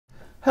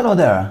Hello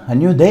there, a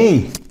new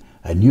day,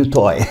 a new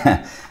toy.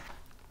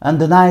 And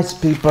the nice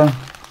people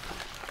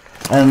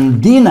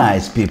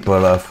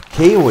of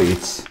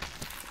Kaiweets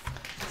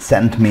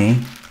sent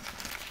me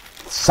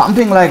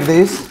something like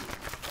this.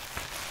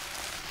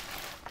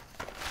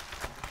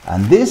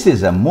 And this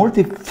is a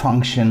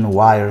multifunction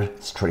wire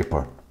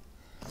stripper.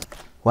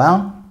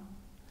 Well,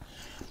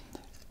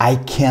 I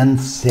can't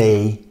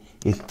say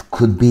it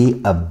could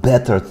be a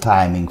better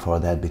timing for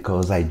that,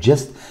 because I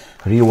just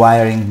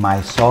rewiring my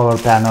solar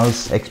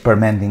panels,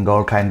 experimenting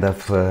all kind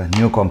of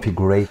new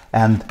configuration,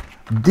 and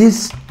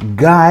this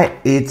guy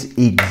is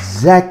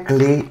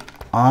exactly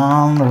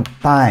on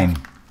time.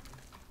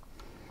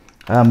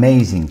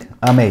 Amazing,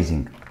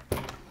 amazing.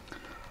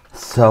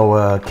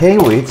 So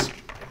Kaiweets,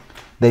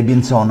 they've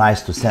been so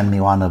nice to send me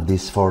one of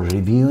these for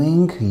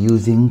reviewing,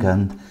 using,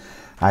 and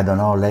I don't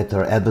know,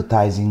 later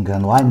advertising,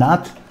 and why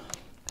not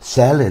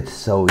sell it.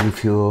 So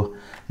if you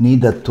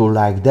need a tool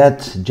like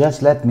that,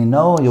 just let me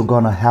know. You're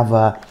gonna have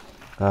a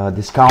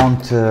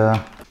discount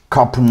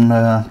coupon,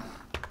 a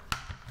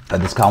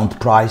discount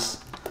price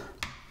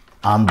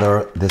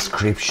under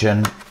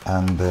description,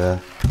 and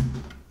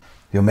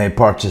you may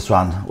purchase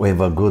one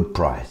with a good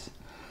price.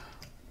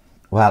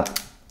 Well,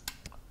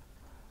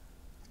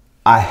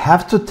 I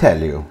have to tell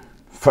you,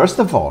 first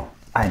of all,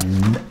 I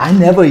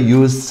never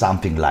used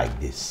something like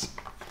this.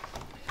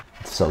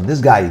 So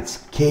this guy is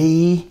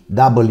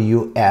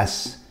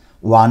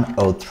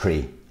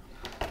KWS-103,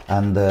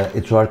 and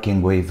it's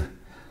working with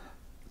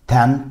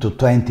 10 to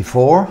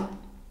 24,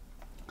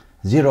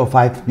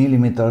 0.5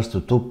 millimeters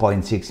to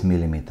 2.6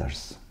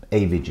 millimeters,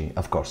 AVG,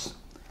 of course.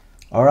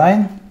 All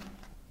right.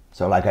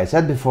 So like I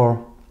said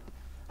before,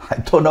 I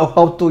don't know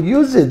how to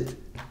use it.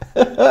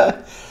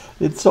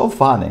 It's so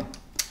funny.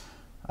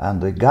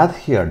 And we got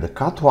here the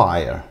cut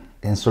wire,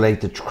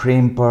 insulated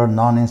crimper,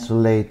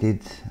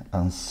 non-insulated,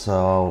 and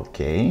so,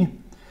 okay.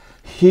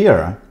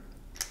 Here,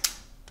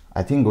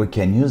 I think we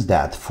can use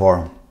that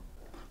for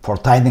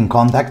tightening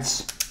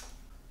contacts.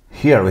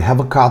 Here we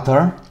have a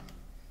cutter.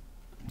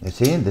 You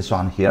see, this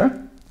one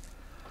here.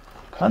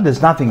 And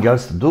there's nothing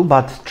else to do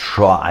but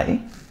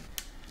try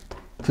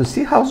to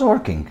see how it's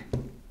working.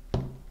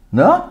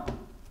 No?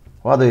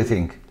 What do you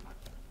think?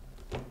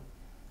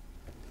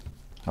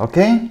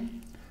 Okay,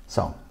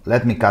 so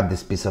let me cut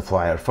this piece of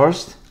wire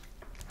first.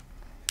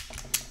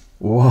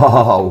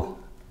 Wow,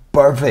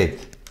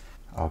 perfect.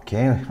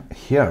 Okay,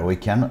 here we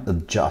can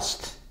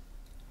adjust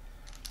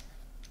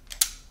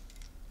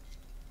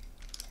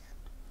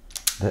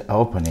the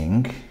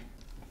opening.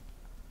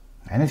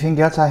 Anything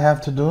else I have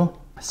to do?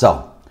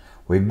 So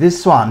with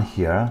this one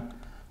here,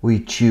 we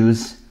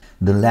choose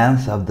the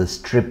length of the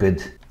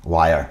stripped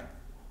wire.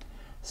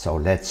 So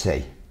let's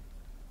say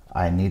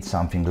I need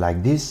something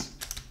like this,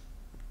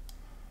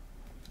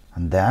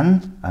 and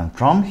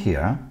from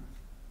here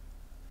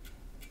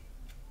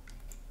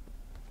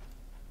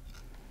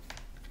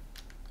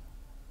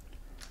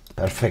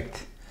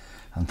perfect,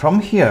 and from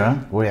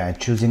here we are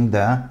choosing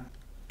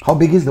how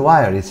big is the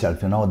wire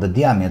itself, you know, the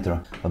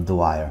diameter of the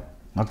wire.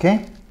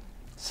 Okay,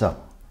 so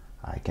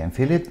I can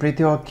feel it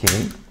pretty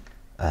okay,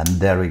 and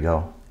there we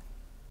go.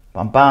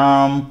 Pam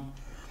pam.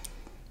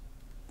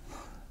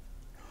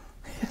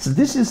 Yes,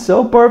 this is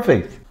so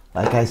perfect.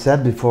 Like I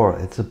said before,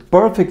 it's a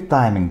perfect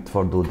timing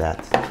for do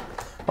that.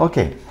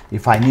 Okay,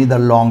 if I need a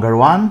longer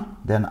one,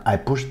 then I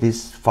push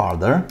this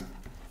farther,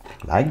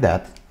 like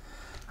that.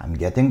 I'm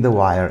getting the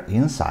wire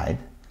inside,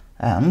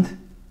 and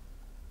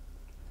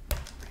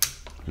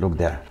look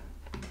there.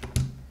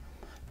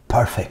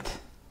 Perfect.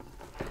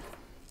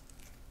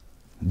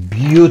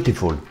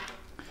 Beautiful.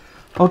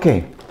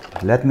 Okay,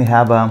 let me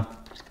have a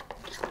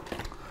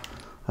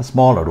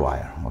smaller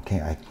wire.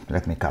 Okay,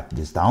 let me cut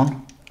this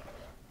down.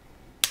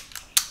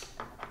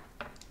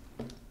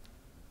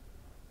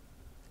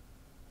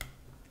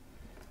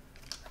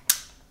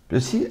 You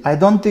see, I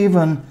don't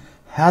even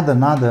had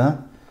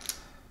another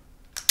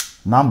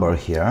number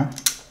here,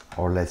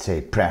 or let's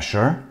say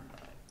pressure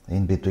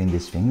in between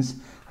these things,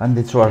 and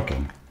it's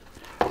working.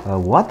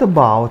 What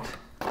about,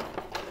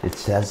 it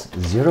says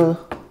 0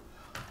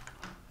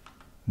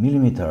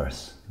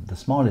 millimeters, the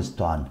smallest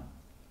one.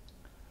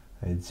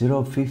 It's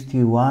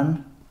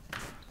 0.51,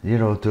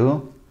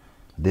 0.2.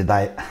 Did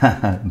I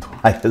do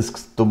I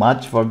ask too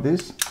much for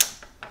this?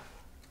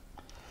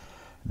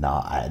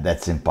 No,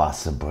 that's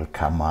impossible.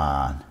 Come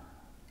on.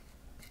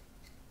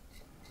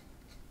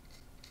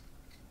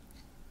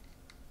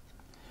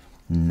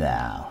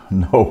 No,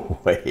 no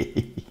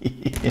way.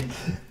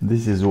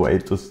 This is way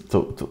too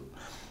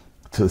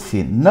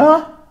thin.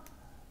 No?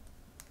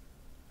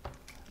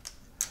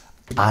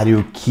 Are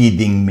you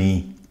kidding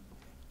me?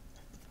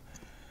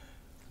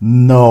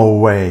 No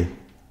way.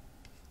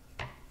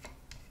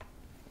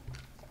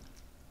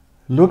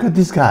 Look at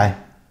this guy.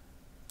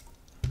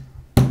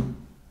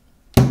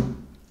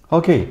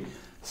 Okay,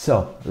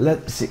 so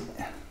let's see.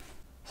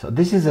 So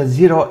this is a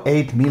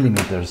 0.8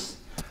 millimeters.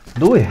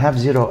 Do we have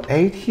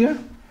 0.8 here?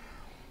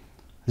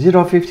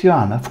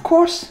 0.51, of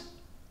course.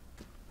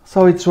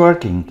 So it's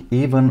working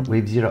even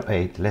with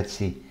 0.8. Let's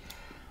see.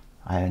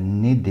 I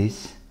need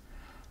this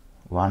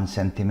 1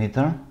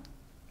 centimeter.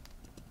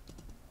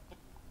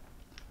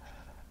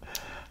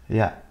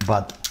 Yeah,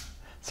 but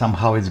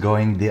somehow it's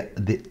going the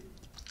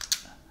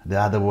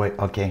other way.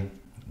 Okay,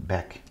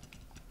 back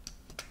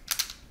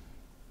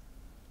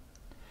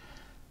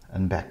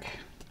and back.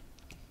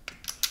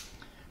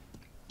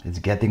 It's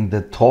getting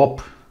the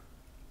top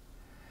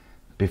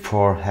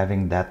before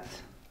having that.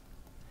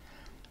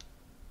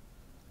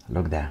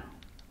 Look there.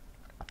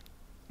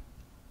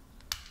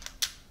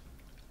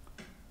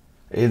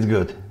 It's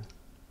good.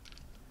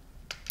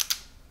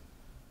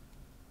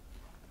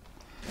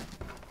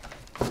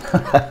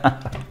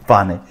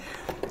 Funny.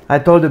 I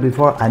told you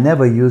before, I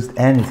never used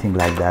anything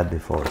like that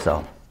before,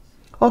 so.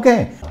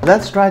 Okay,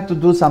 let's try to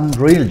do some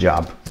real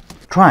job.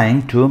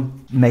 Trying to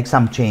make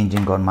some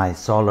changing on my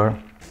solar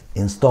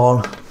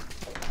install.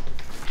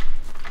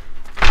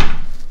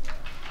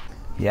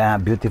 Yeah,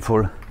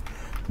 beautiful,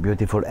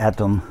 beautiful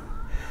autumn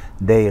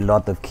day, a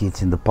lot of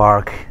kids in the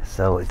park,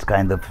 so it's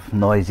kind of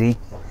noisy.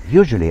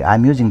 Usually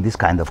I'm using this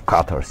kind of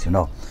cutters, you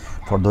know,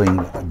 for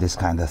doing this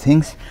kind of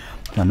things.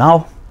 So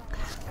now,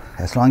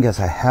 as long as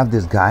I have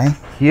this guy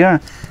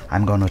here,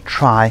 I'm gonna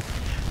try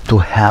to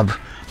have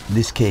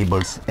these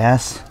cables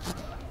as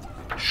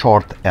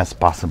short as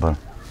possible.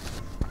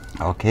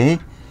 Okay,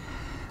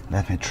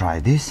 let me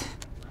try this.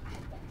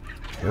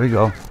 Here we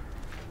go.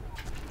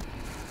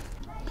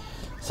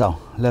 So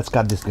let's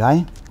cut this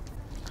guy.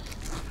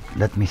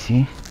 Let me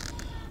see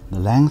the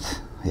length.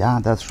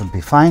 Yeah, that should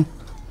be fine.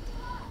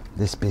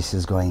 This piece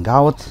is going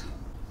out,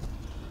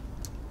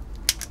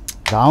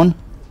 down.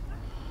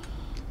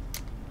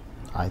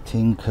 I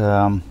think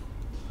how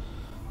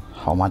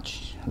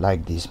much,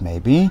 like this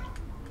maybe.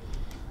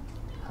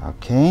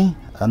 Okay,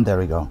 and there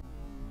we go.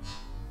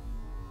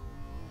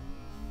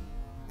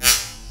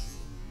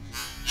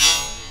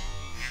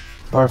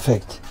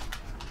 Perfect.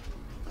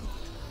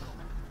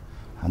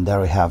 And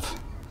there we have.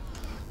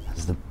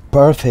 It's the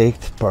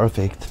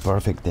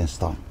perfect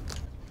install.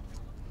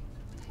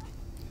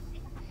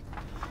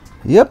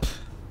 Yep.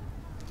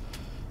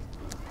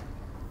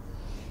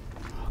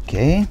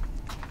 Okay.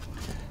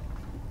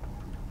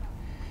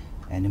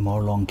 Any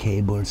more long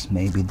cables?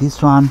 Maybe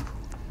this one.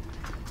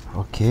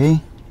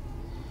 Okay.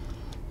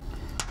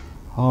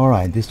 All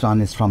right, this one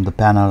is from the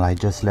panel. I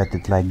just let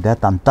it like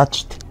that,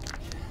 untouched.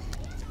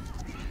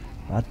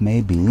 But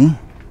maybe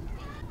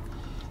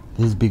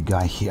this big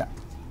guy here.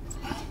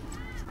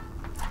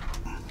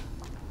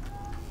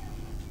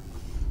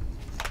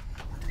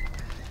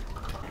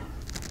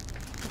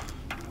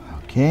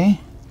 Okay,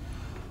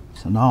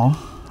 so now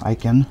I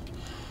can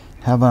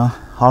have a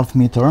half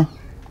meter.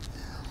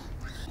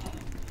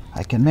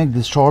 I can make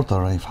this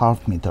shorter, if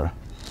half meter.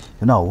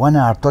 You know, when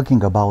I are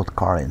talking about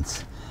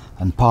currents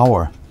and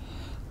power,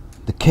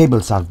 the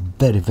cables are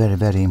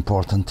very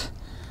important.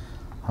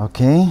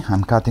 Okay,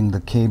 I'm cutting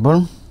the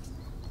cable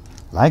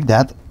like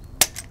that.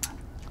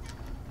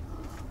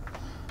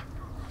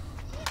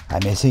 I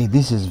may say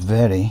this is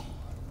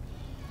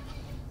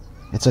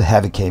it's a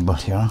heavy cable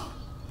here,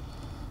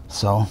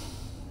 so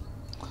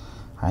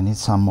I need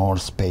some more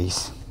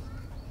space.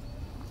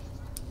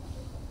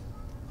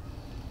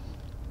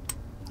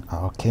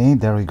 Okay,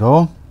 there we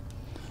go,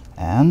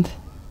 and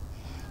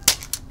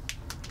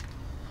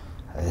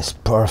it's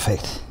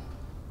perfect.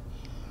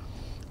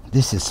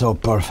 This is so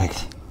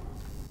perfect.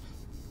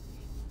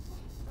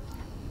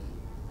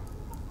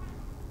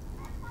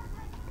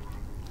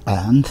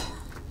 And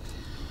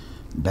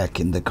back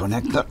in the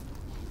connector.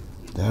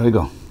 There we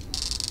go.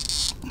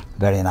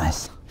 Very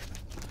nice.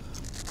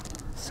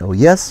 So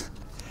yes,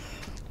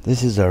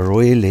 this is a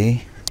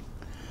really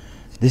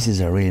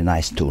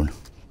nice tool.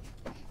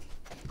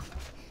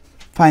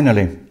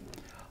 Finally,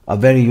 a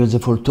very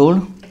useful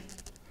tool.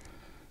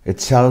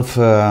 It's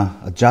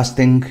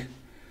self-adjusting.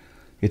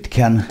 It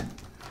can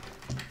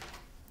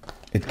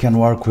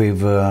work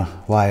with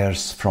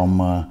wires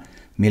from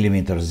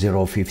millimeter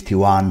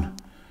 0.51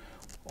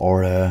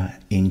 or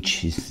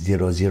inch is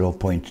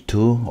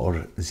 0.2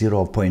 or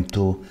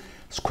 0.2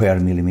 square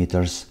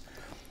millimeters.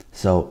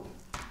 So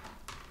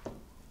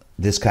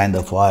this kind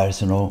of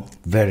wires, you know,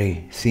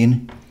 very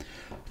thin,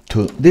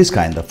 to this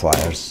kind of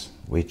wires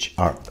which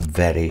are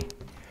very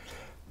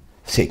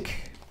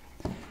thick.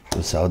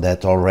 You saw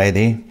that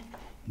already.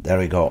 There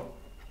we go.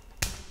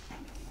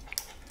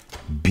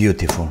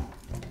 Beautiful.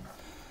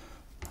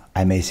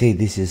 I may say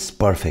this is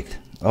perfect.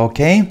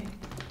 Okay.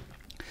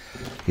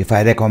 If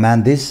I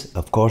recommend this,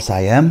 of course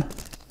I am.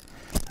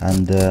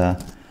 And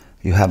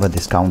you have a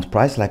discount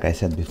price, like I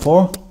said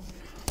before.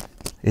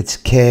 It's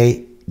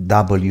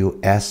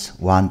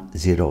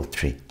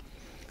KWS-103.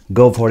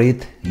 Go for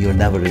it, you'll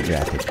never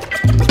regret it.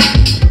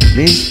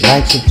 Please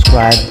like,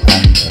 subscribe,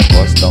 and of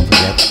course don't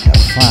forget to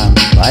have fun.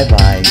 Bye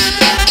bye.